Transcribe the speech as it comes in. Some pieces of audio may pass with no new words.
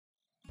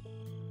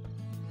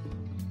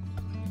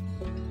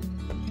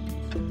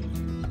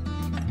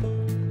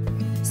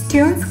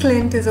Stevns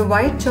Klint is a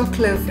white chalk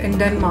cliff in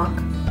Denmark,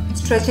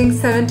 stretching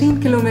 17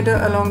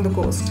 km along the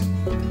coast.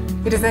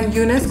 It is an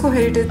UNESCO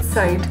Heritage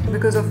Site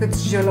because of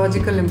its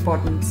geological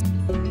importance.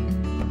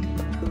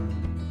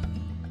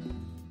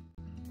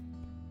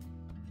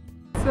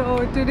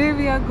 So today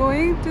we are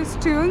going to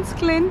Stevns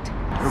Klint.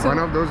 One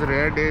of those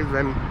rare days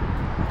when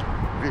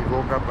we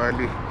woke up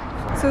early.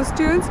 So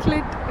Stevns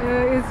Klint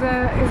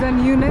is an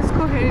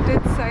UNESCO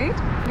Heritage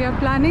Site. We are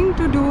planning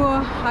to do a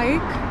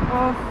hike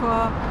of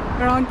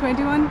around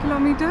 21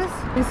 kilometers.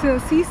 It's a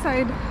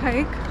seaside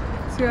hike,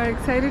 so we are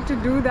excited to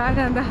do that,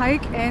 and the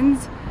hike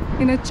ends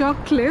in a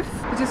chalk cliff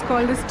which is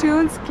called the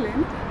Stevns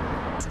Klint.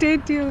 Stay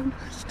tuned.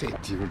 Stay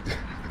tuned.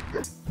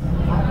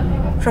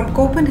 From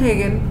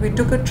Copenhagen, we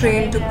took a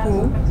train to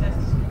Koo.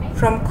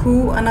 From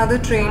Koo, another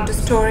train to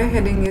Store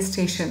Headinge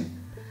station.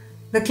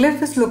 The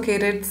cliff is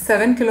located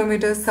 7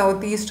 kilometers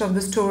southeast of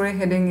the Store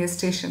Headinge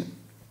station.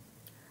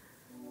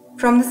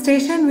 From the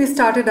station, we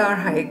started our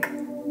hike.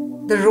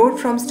 The road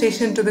from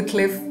station to the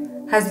cliff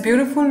has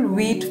beautiful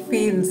wheat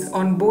fields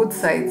on both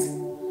sides.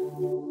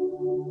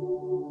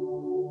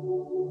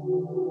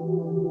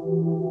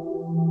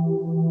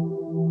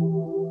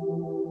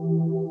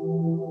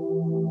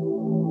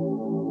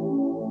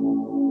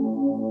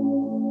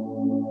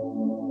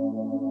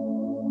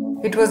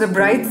 It was a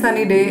bright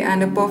sunny day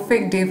and a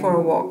perfect day for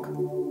a walk.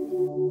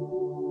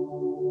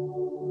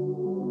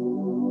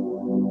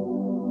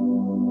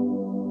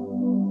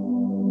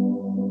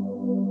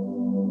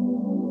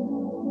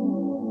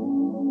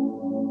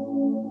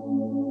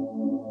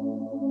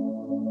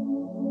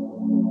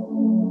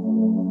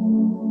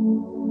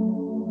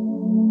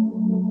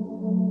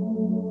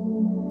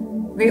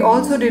 We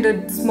also did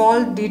a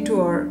small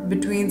detour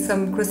between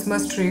some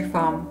Christmas tree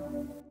farm.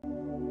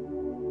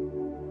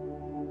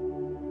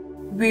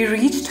 We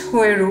reached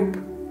Højrup.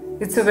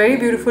 It's a very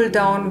beautiful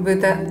town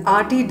with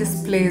arty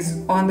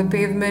displays on the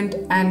pavement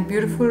and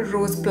beautiful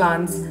rose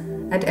plants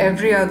at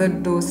every other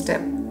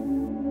doorstep.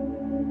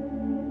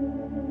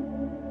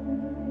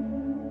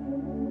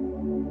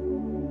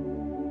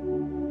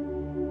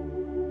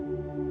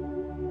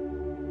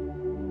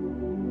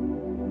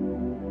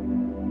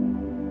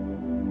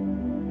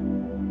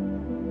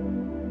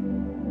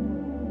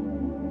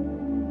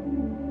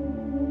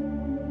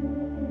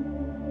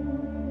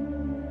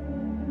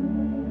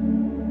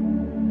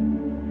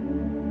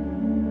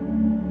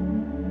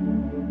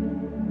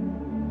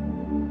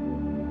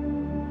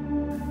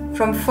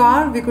 From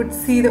far, we could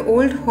see the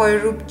old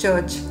Højrup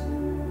church.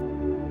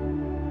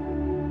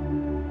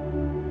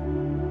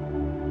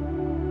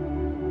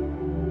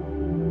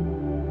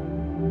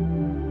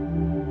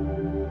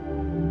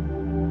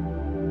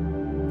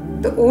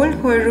 The old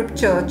Højrup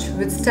church,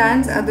 which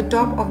stands at the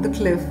top of the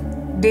cliff,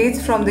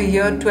 dates from the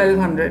year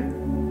 1200.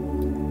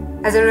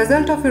 As a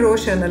result of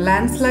erosion, a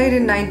landslide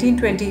in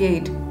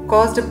 1928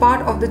 caused a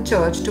part of the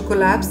church to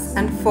collapse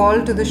and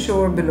fall to the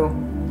shore below.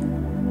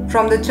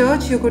 From the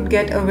church, you could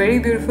get a very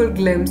beautiful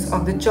glimpse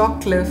of the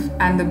chalk cliff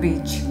and the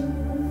beach.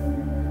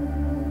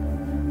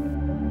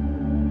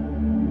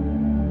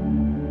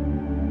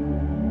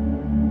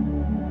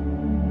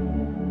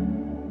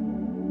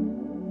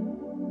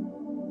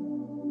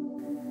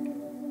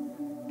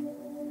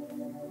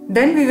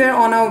 Then we were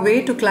on our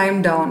way to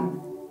climb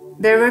down.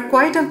 There were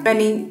quite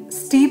many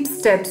steep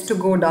steps to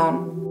go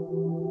down.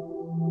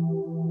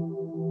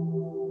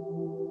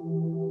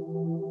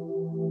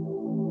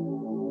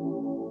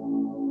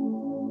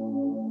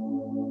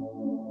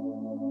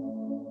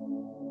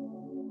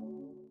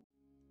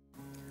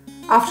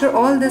 After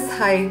all this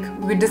hike,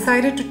 we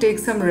decided to take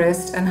some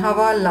rest and have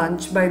our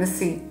lunch by the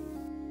sea.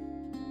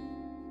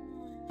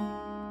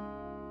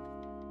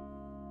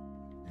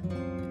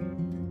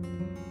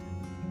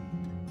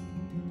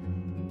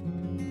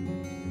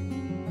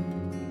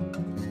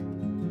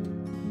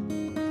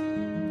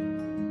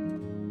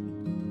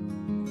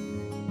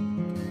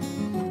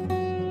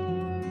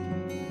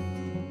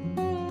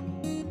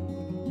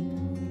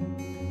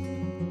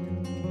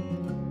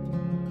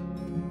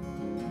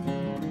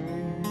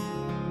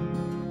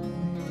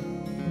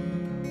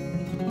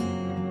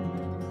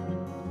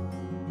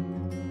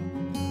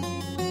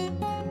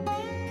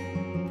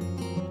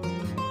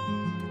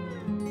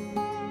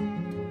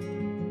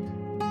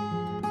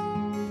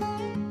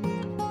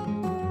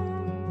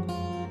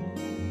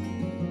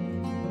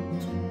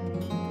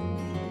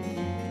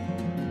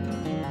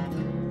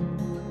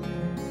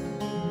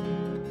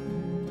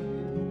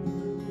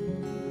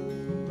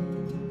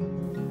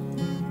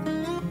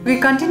 We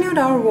continued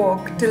our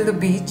walk till the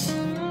beach.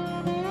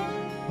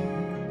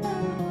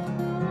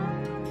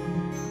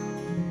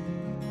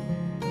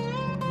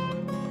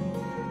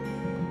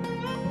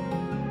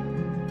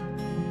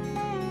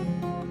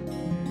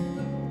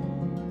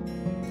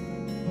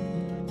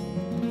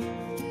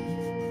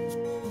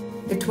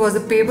 It was a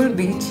pebble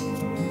beach.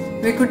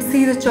 We could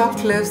see the chalk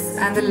cliffs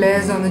and the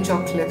layers on the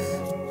chalk cliff.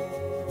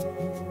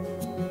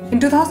 In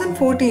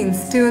 2014,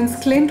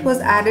 Stevns Klint was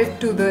added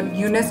to the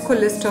UNESCO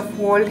list of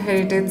World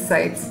Heritage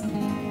Sites.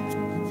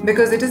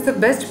 Because it is the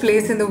best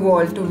place in the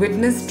world to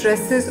witness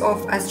traces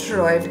of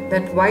asteroid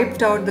that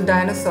wiped out the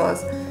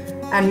dinosaurs,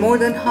 and more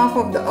than half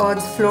of the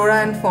Earth's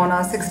flora and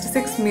fauna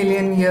 66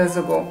 million years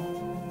ago.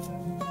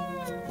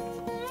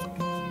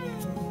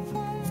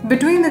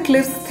 Between the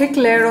cliff's thick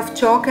layer of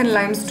chalk and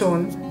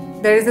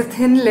limestone, there is a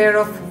thin layer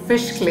of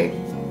fish clay.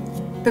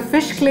 The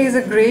fish clay is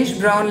a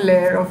greyish-brown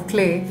layer of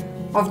clay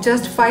of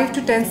just 5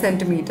 to 10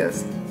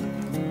 centimeters.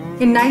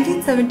 In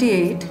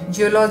 1978,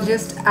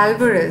 geologist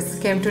Alvarez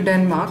came to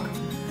Denmark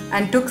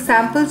and took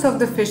samples of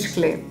the fish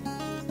clay.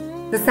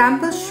 The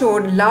samples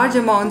showed large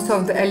amounts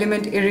of the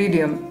element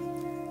iridium.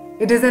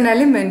 It is an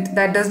element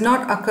that does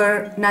not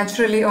occur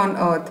naturally on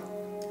Earth,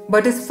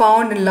 but is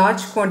found in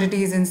large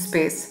quantities in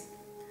space.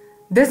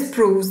 This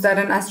proves that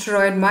an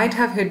asteroid might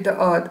have hit the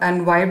Earth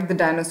and wiped the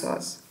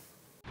dinosaurs.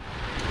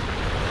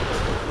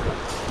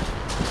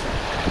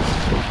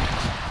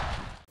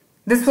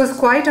 This was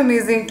quite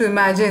amazing to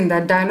imagine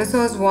that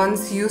dinosaurs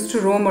once used to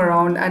roam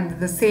around at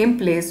the same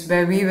place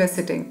where we were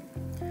sitting.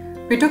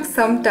 We took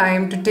some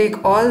time to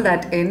take all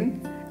that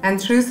in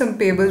and threw some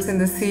pebbles in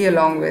the sea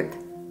along with.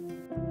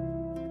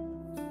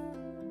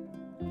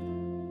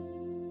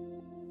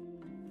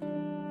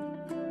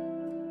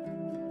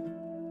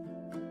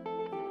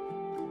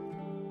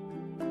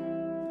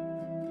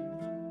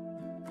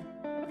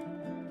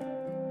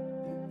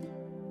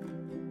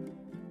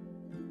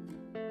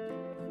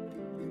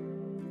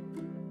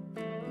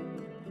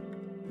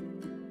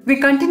 We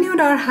continued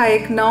our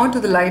hike now to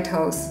the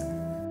lighthouse.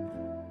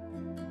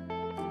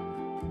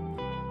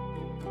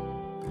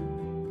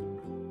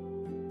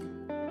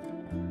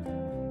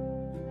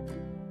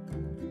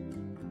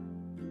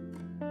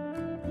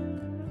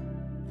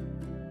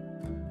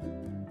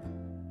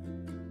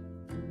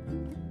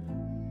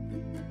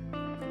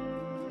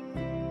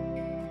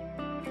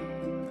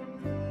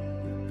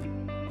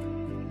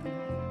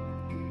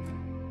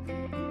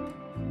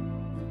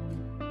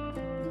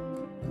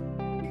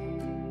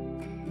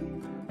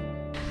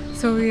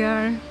 So we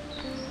are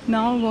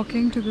now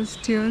walking to the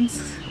Stevns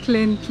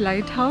Klint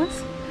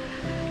lighthouse.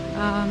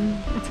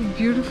 It's a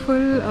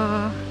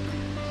beautiful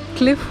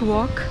cliff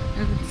walk,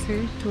 I would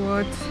say,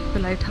 towards the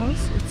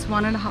lighthouse. It's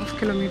 1.5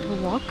 kilometer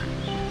walk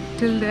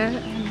till there,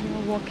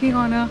 and we're walking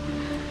on a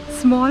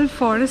small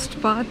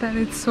forest path, and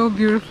it's so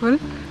beautiful.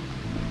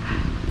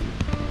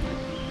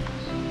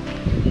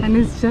 And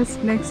it's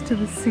just next to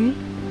the sea.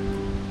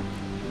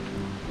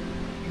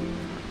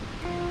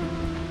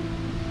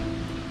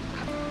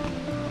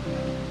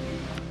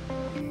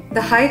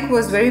 The hike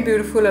was very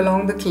beautiful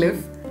along the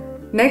cliff,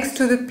 next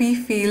to the pea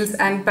fields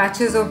and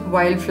patches of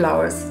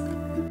wildflowers.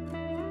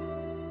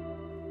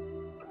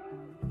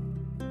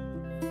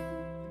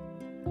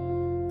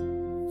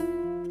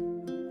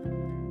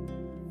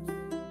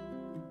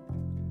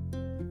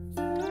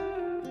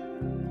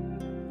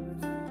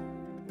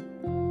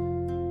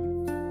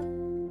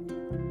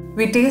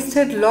 We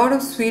tasted a lot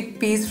of sweet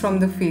peas from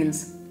the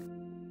fields.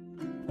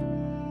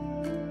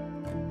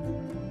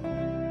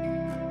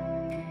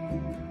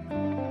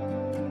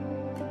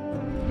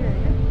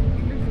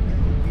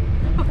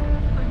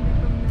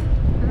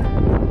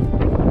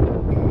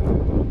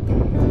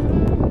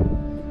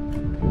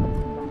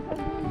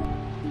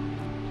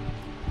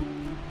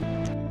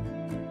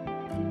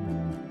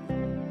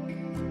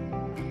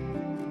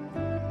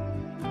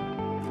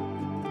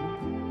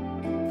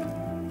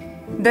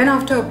 Then,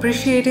 after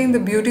appreciating the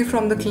beauty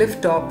from the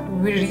cliff top,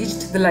 we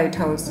reached the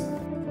lighthouse.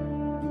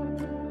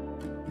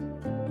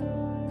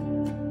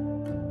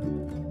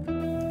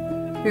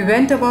 We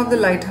went above the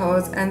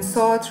lighthouse and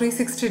saw a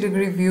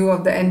 360-degree view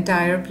of the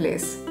entire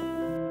place.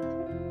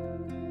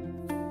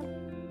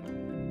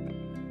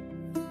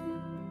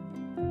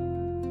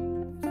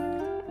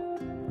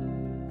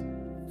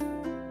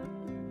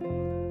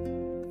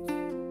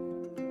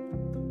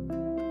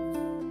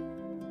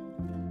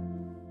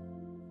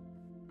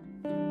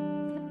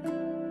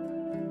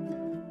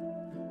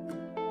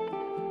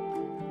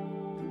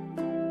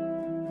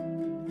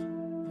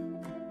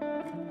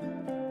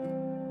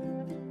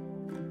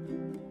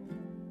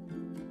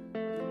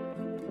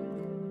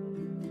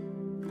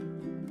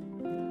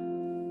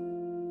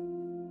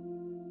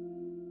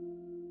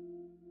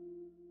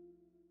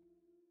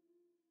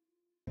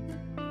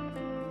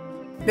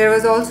 There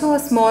was also a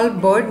small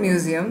bird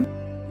museum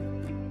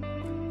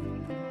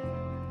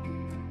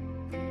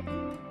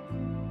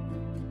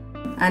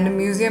and a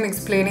museum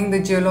explaining the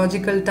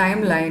geological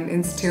timeline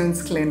in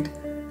Stevns Klint.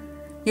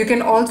 You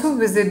can also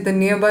visit the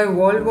nearby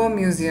World War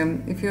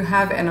Museum if you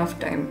have enough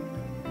time.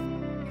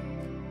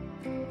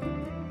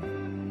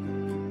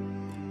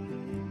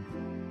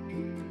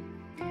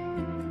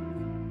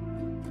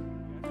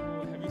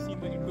 Have you seen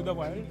the Into the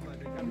Wild?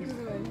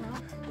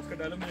 उसका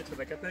dialogue मुझे अच्छा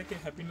था, कहता है कि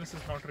happiness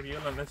is not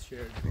real unless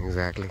shared.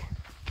 Exactly.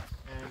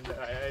 And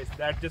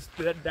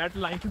that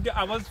line, क्योंकि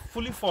I was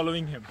fully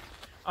following him.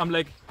 I'm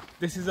like,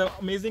 this is an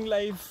amazing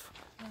life.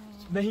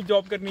 नहीं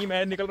job करनी,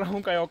 मैं निकल रहा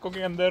हूँ कायाको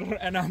के अंदर,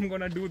 and I'm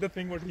gonna do the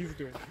thing what he's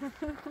doing.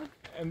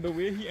 And the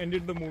way he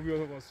ended the movie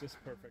was just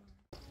perfect.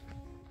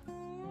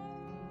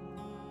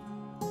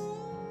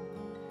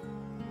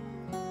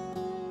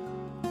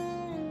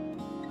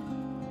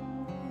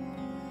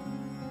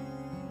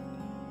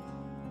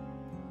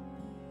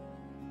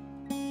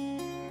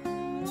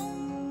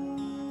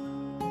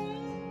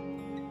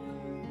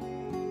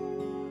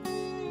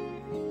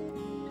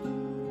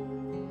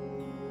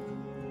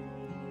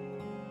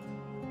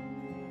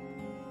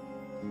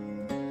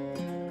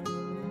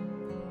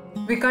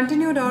 We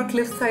continued our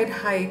cliffside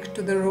hike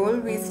to the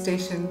railway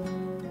station.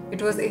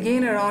 It was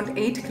again around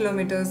 8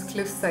 kilometers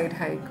cliffside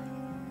hike.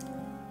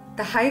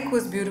 The hike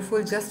was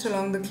beautiful just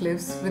along the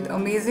cliffs with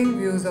amazing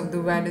views of the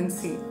Wadden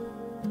Sea.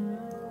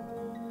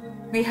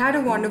 We had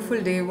a wonderful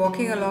day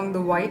walking along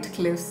the white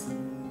cliffs,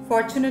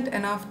 fortunate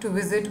enough to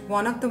visit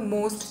one of the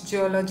most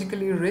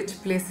geologically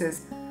rich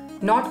places,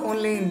 not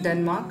only in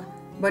Denmark,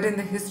 but in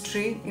the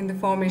history in the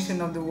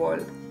formation of the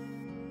world.